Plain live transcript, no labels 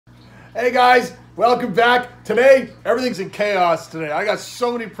Hey guys, welcome back. Today, everything's in chaos today. I got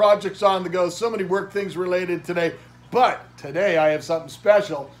so many projects on the go, so many work things related today. But today I have something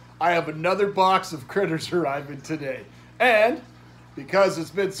special. I have another box of critters arriving today. And because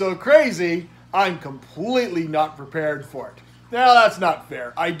it's been so crazy, I'm completely not prepared for it. Now that's not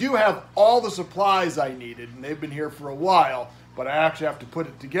fair. I do have all the supplies I needed, and they've been here for a while, but I actually have to put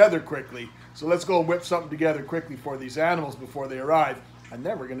it together quickly. So let's go and whip something together quickly for these animals before they arrive. And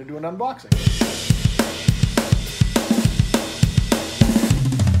then we're going to do an unboxing.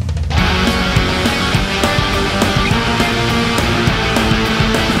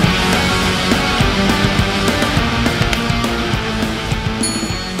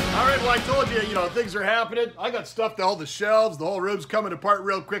 All right, well, I told you, things are happening. I got stuff to all the shelves. The whole room's coming apart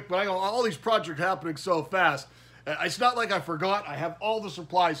real quick, but I got all these projects happening so fast. It's not like I forgot. I have all the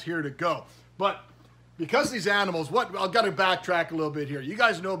supplies here to go. But because these animals, I've got to backtrack a little bit here. You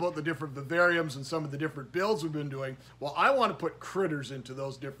guys know about the different vivariums and some of the different builds we've been doing. Well, I want to put critters into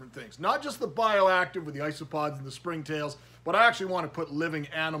those different things. Not just the bioactive with the isopods and the springtails, but I actually want to put living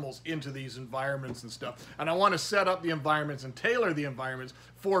animals into these environments and stuff. And I want to set up the environments and tailor the environments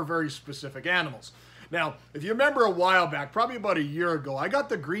for very specific animals. Now, if you remember a while back, probably about a year ago, I got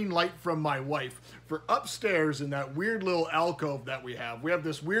the green light from my wife for upstairs in that weird little alcove that we have. We have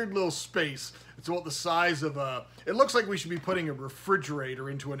this weird little space. It's about the size of it looks like we should be putting a refrigerator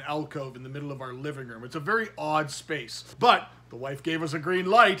into an alcove in the middle of our living room. It's a very odd space. But the wife gave us a green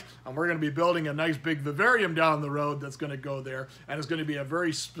light, and we're going to be building a nice big vivarium down the road that's going to go there, and it's going to be a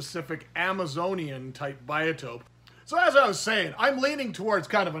very specific Amazonian type biotope. So as I was saying, I'm leaning towards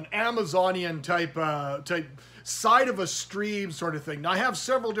kind of an Amazonian type side of a stream sort of thing. Now I have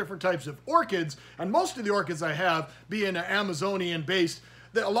several different types of orchids, and most of the orchids I have being Amazonian based,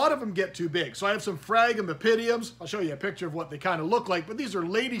 a lot of them get too big. So I have some Fragum Opidiums. I'll show you a picture of what they kind of look like, but these are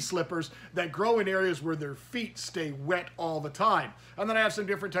lady slippers that grow in areas where their feet stay wet all the time. And then I have some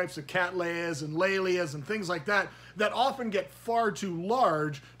different types of Cattleyas and Lalias and things like that that often get far too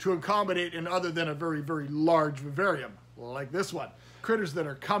large to accommodate in other than a very, very large vivarium, like this one. Critters that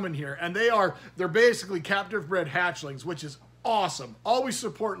are coming here, and they're basically captive bred hatchlings, which is awesome. Always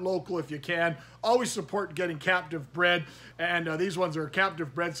support local if you can. Always support getting captive bred. And these ones are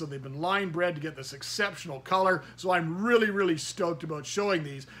captive bred, so they've been line bred to get this exceptional color. So I'm really, really stoked about showing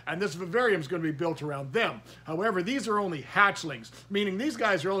these. And this vivarium is going to be built around them. However, these are only hatchlings, meaning these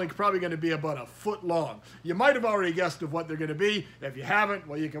guys are only probably going to be about a foot long. You might have already guessed of what they're going to be. If you haven't,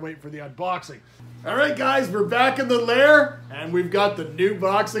 well, you can wait for the unboxing. All right, guys, we're back in the lair, and we've got the new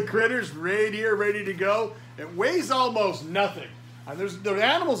box of critters right here, ready to go. It weighs almost nothing. And the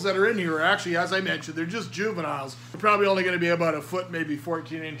animals that are in here are actually, as I mentioned, they're just juveniles. They're probably only going to be about a foot, maybe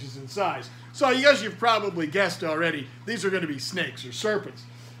 14 inches in size. So I guess you've probably guessed already, these are going to be snakes or serpents.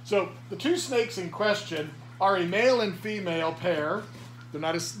 So the two snakes in question are a male and female pair. They're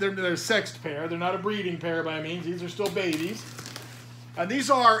a sexed pair. They're not a breeding pair by means. These are still babies. And these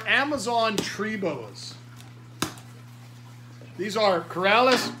are Amazon tree boas. These are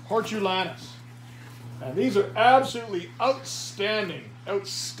Corallus hortulanus. And these are absolutely outstanding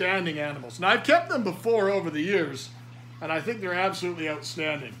animals. Now, I've kept them before over the years, and I think they're absolutely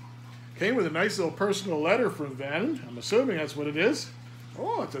outstanding. Came with a nice little personal letter from Vanan. I'm assuming that's what it is.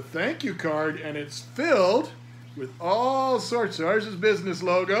 Oh, it's a thank you card, and it's filled with all sorts. So there's his business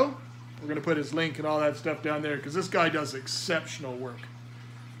logo. We're going to put his link and all that stuff down there because this guy does exceptional work.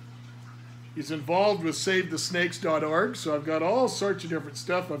 He's involved with SaveTheSnakes.org, so I've got all sorts of different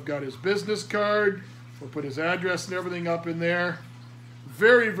stuff. I've got his business card. We'll put his address and everything up in there.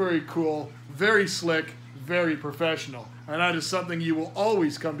 Very, very cool, very slick, very professional. And that is something you will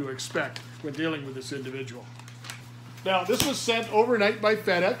always come to expect when dealing with this individual. Now, this was sent overnight by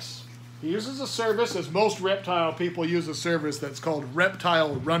FedEx. He uses a service, as most reptile people use a service that's called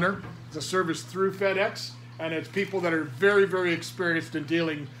Reptile Runner. It's a service through FedEx, and it's people that are very, very experienced in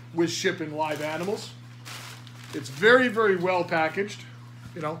dealing with shipping live animals. It's very, very well packaged.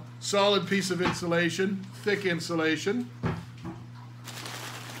 Solid piece of insulation, thick insulation.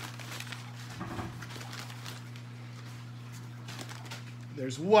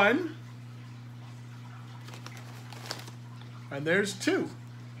 There's one. And there's two.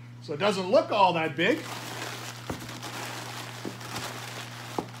 So it doesn't look all that big.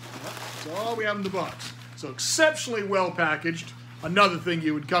 That's all we have in the box. So exceptionally well packaged. Another thing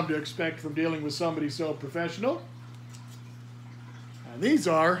you would come to expect from dealing with somebody so professional. And these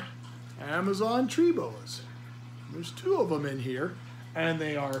are Amazon tree boas. There's two of them in here, and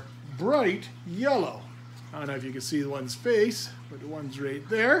they are bright yellow. I don't know if you can see the one's face, but the one's right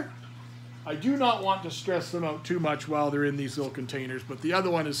there. I do not want to stress them out too much while they're in these little containers, but the other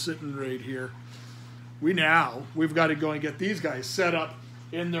one is sitting right here. We've got to go and get these guys set up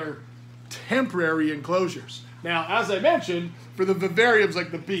in their temporary enclosures. Now, as I mentioned, for the vivariums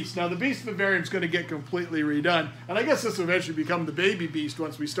like the beast. Now, the beast vivarium is going to get completely redone, and I guess this will eventually become the baby beast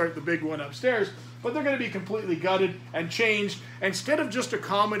once we start the big one upstairs, but they're going to be completely gutted and changed. Instead of just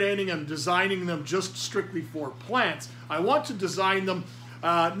accommodating and designing them just strictly for plants, I want to design them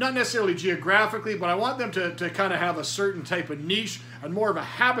not necessarily geographically, but I want them to kind of have a certain type of niche and more of a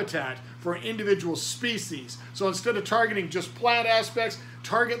habitat for an individual species. So instead of targeting just plant aspects,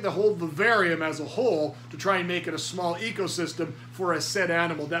 target the whole vivarium as a whole to try and make it a small ecosystem for a said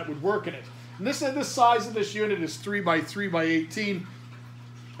animal that would work in it. And this size of this unit is 3 by 3 by 18.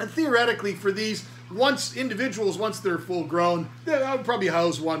 And theoretically for these, once they're full grown, I would probably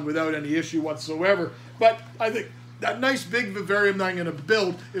house one without any issue whatsoever. But I think that nice big vivarium that I'm going to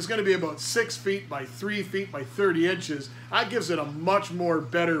build is going to be about 6 feet by 3 feet by 30 inches. That gives it a much more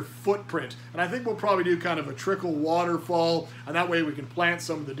better footprint. And I think we'll probably do kind of a trickle waterfall, and that way we can plant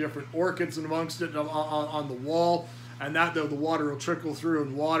some of the different orchids amongst it on the wall, and that the water will trickle through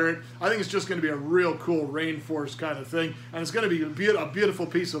and water it. I think it's just going to be a real cool rainforest kind of thing, and it's going to be a beautiful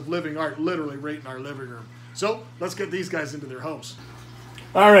piece of living art literally right in our living room. So let's get these guys into their homes.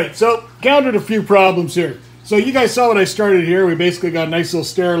 All right, so countered a few problems here. So you guys saw what I started here. We basically got a nice little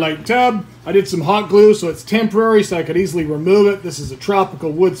Sterilite tub. I did some hot glue so it's temporary so I could easily remove it. This is a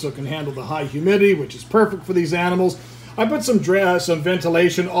tropical wood so it can handle the high humidity, which is perfect for these animals. I put some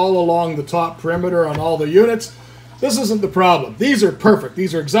ventilation all along the top perimeter on all the units. This isn't the problem. These are perfect.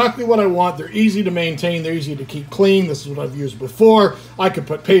 These are exactly what I want. They're easy to maintain. They're easy to keep clean. This is what I've used before. I could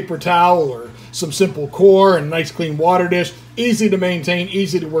put paper towel or some simple core and a nice clean water dish. Easy to maintain,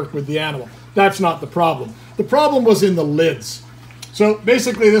 easy to work with the animal. That's not the problem. The problem was in the lids. So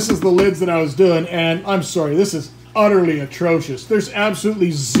basically this is the lids that I was doing, and I'm sorry, this is utterly atrocious. There's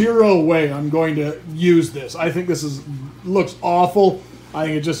absolutely zero way I'm going to use this. I think this looks awful. I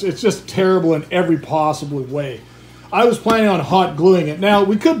think it's just terrible in every possible way. I was planning on hot gluing it. Now,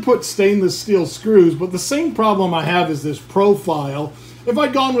 we could put stainless steel screws, but the same problem I have is this profile. If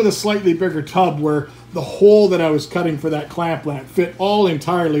I'd gone with a slightly bigger tub where the hole that I was cutting for that clamp lamp fit all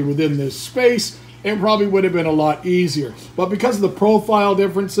entirely within this space, it probably would have been a lot easier. But because of the profile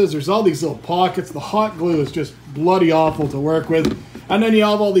differences, there's all these little pockets. The hot glue is just bloody awful to work with. And then you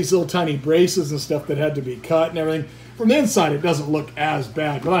have all these little tiny braces and stuff that had to be cut and everything. From the inside, it doesn't look as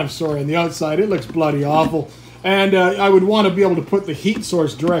bad, but I'm sorry, on the outside, it looks bloody awful. And I would want to be able to put the heat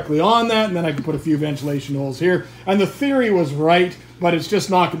source directly on that, and then I could put a few ventilation holes here. And the theory was right, but it's just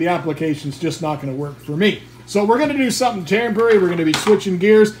not, the application's just not going to work for me. So we're going to do something temporary. We're going to be switching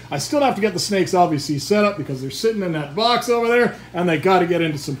gears. I still have to get the snakes obviously set up because they're sitting in that box over there, and they got to get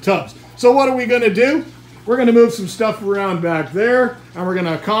into some tubs. So what are we going to do? We're going to move some stuff around back there, and we're going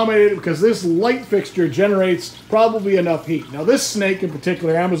to accommodate it because this light fixture generates probably enough heat. Now this snake in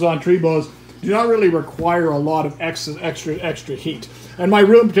particular, Amazon tree boas, do not really require a lot of extra heat. And my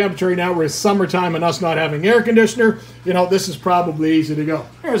room temperature now, where it's summertime and us not having air conditioner, you know, this is probably easy to go.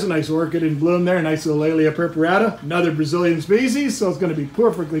 There's a nice orchid in bloom there, nice little Laelia purpurata, another Brazilian species, so it's going to be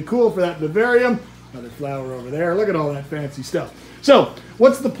perfectly cool for that vivarium. Another flower over there. Look at all that fancy stuff. So,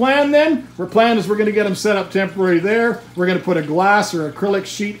 what's the plan then? Our plan is we're going to get them set up temporary there. We're going to put a glass or acrylic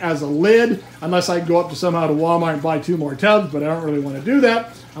sheet as a lid, unless I go up to somehow to Walmart and buy 2 more tubs, but I don't really want to do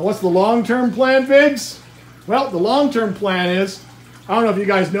that. And what's the long-term plan, Figs? Well, the long-term plan is, I don't know if you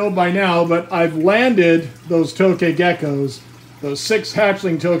guys know by now, but I've landed those tokay geckos, those 6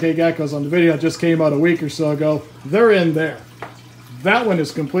 hatchling tokay geckos on the video that just came out a week or so ago. They're in there. That one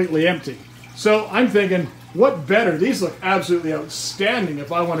is completely empty. So I'm thinking, what better? These look absolutely outstanding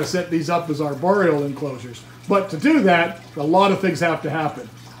if I want to set these up as arboreal enclosures. But to do that, a lot of things have to happen.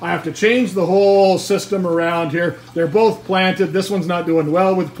 I have to change the whole system around here. They're both planted. This one's not doing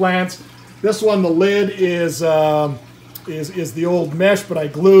well with plants. This one, the lid is the old mesh, but I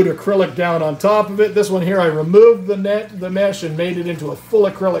glued acrylic down on top of it. This one here, I removed the mesh and made it into a full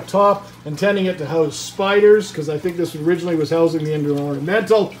acrylic top, intending it to house spiders, because I think this originally was housing the indoor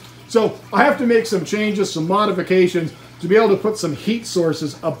ornamental. So I have to make some changes, some modifications to be able to put some heat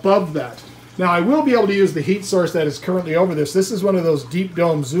sources above that. Now I will be able to use the heat source that is currently over this. This is one of those deep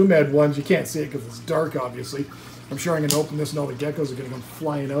dome zoom ed ones. You can't see it because it's dark, obviously. I'm sure I'm going to open this and all the geckos are going to come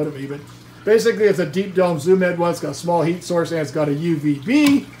flying out at me. But basically it's a deep dome zoom ed one. It's got a small heat source and it's got a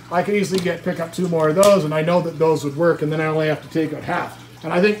UVB. I can easily pick up 2 more of those, and I know that those would work, and then I only have to take out half.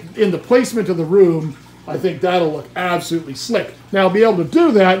 And I think in the placement of the room, I think that'll look absolutely slick. Now, to be able to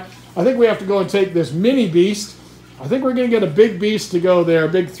do that, I think we have to go and take this mini beast. I think we're going to get a big beast to go there, a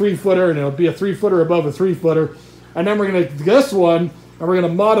big 3-footer, and it'll be a 3-footer above a 3-footer. And then we're going to this one, and we're going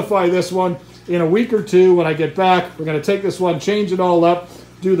to modify this one in a week or two when I get back. We're going to take this one, change it all up,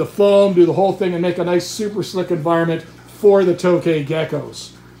 do the foam, do the whole thing, and make a nice super slick environment for the tokay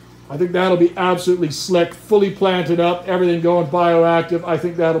geckos. I think that'll be absolutely slick, fully planted up, everything going bioactive. I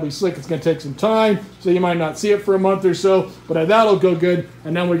think that'll be slick. It's going to take some time, so you might not see it for a month or so, but that'll go good,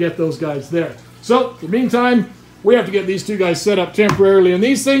 and then we get those guys there. So, in the meantime, we have to get these two guys set up temporarily in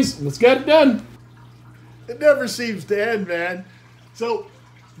these things, and let's get it done. It never seems to end, man. So,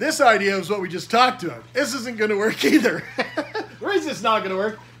 this idea is what we just talked about. This isn't going to work either. The reason it's not going to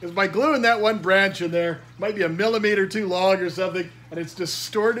work is by gluing that one branch in there, might be a millimeter too long or something, and it's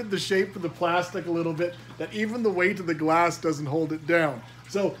distorted the shape of the plastic a little bit, that even the weight of the glass doesn't hold it down.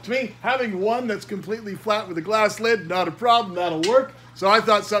 So to me, having one that's completely flat with a glass lid, not a problem, that'll work. So I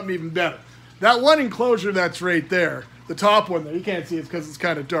thought something even better. That one enclosure that's right there, the top one there, you can't see it because it's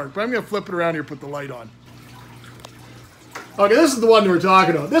kind of dark, but I'm going to flip it around here, put the light on. Okay, this is the one that we're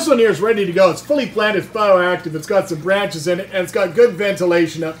talking about. This one here is ready to go. It's fully planted, it's bioactive, it's got some branches in it, and it's got good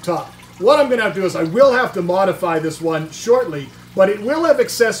ventilation up top. What I'm going to have to do is I will have to modify this one shortly, but it will have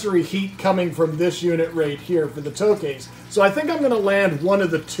accessory heat coming from this unit right here for the tokays. So I think I'm going to land one of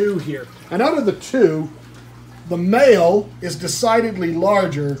the two here. And out of the two, the male is decidedly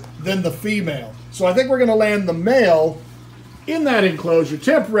larger than the female. So I think we're going to land the male in that enclosure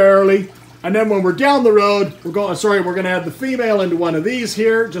temporarily. And then when we're down the road, we're going to add the female into one of these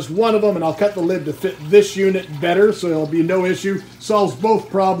here, just one of them, and I'll cut the lid to fit this unit better, so it'll be no issue. Solves both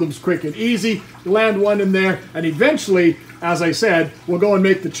problems quick and easy. Land one in there, and eventually, as I said, we'll go and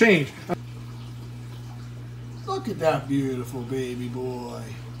make the change. Look at that beautiful baby boy.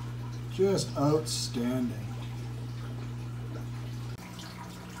 Just outstanding.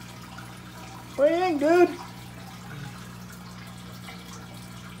 What do you think, dude?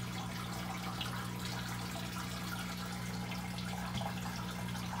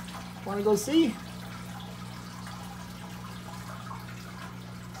 Want to go see?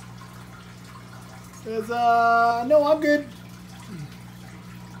 Says, no, I'm good.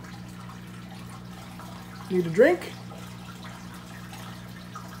 Need a drink?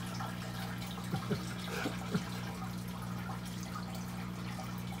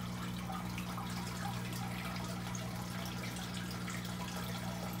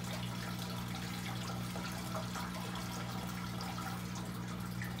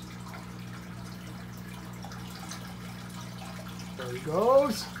 There he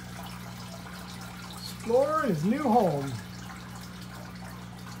goes. Exploring his new home.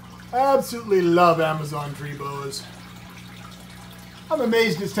 Absolutely love Amazon tree boas. I'm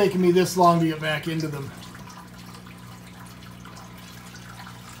amazed it's taken me this long to get back into them.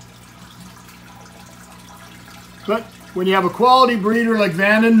 But when you have a quality breeder like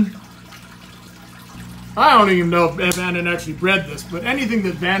Vanan, I don't even know if Vanan actually bred this, but anything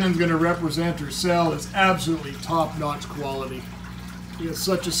that Vanan's going to represent or sell is absolutely top-notch quality. He has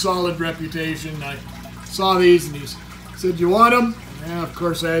such a solid reputation. I saw these and he said, "You want them?" Yeah, of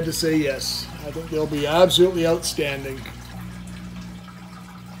course I had to say yes. I think they'll be absolutely outstanding.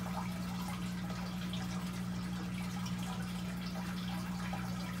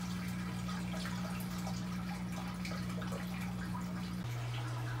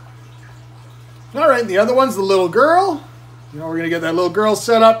 All right, the other one's the little girl. You know, we're going to get that little girl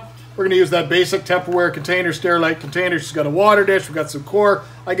set up. We're going to use that basic Tupperware container, Sterilite container. She's got a water dish. We've got some core.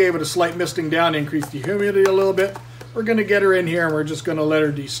 I gave it a slight misting down to increase the humidity a little bit. We're going to get her in here and we're just going to let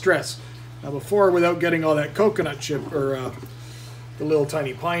her de-stress. Now before, without getting all that coconut chip or the little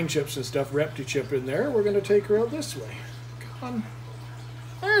tiny pine chips and stuff, Reptile chip in there, we're going to take her out this way. Come on.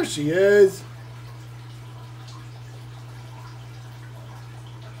 There she is.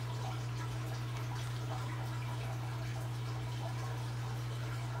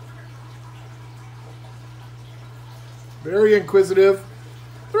 Very inquisitive.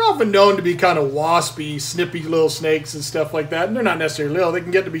 They're often known to be kind of waspy, snippy little snakes and stuff like that. And they're not necessarily little. They can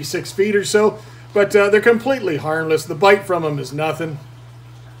get to be 6 feet or so, but they're completely harmless. The bite from them is nothing.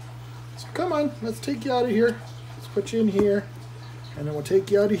 So come on, let's take you out of here. Let's put you in here, and then we'll take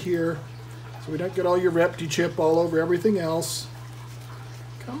you out of here so we don't get all your Reptile chip all over everything else.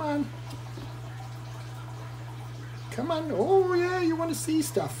 Come on. Come on. Oh, yeah, you want to see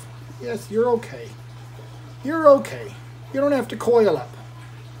stuff. Yes, you're okay. You're okay. You don't have to coil up.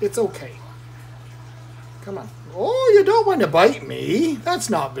 It's okay. Come on. Oh, you don't want to bite me. That's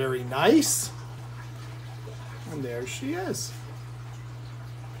not very nice. And there she is.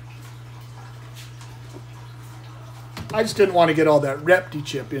 I just didn't want to get all that Reptile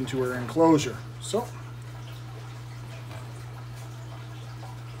chip into her enclosure. So,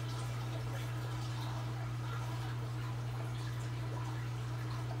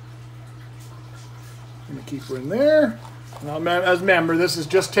 Gonna keep her in there. Now, as remember, this is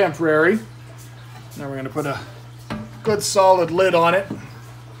just temporary. Now we're gonna put a good solid lid on it.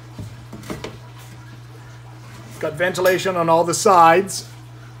 Got ventilation on all the sides.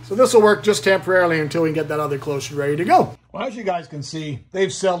 So this will work just temporarily until we can get that other closure ready to go. Well, as you guys can see,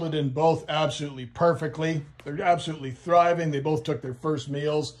 they've settled in both absolutely perfectly. They're absolutely thriving. They both took their first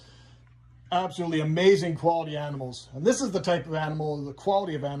meals. Absolutely amazing quality animals. And this is the type of animal, the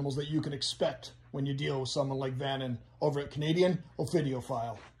quality of animals that you can expect when you deal with someone like Vanan over at Canadian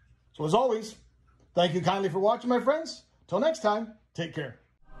Ophidiophile. So as always, thank you kindly for watching, my friends. Till next time, take care.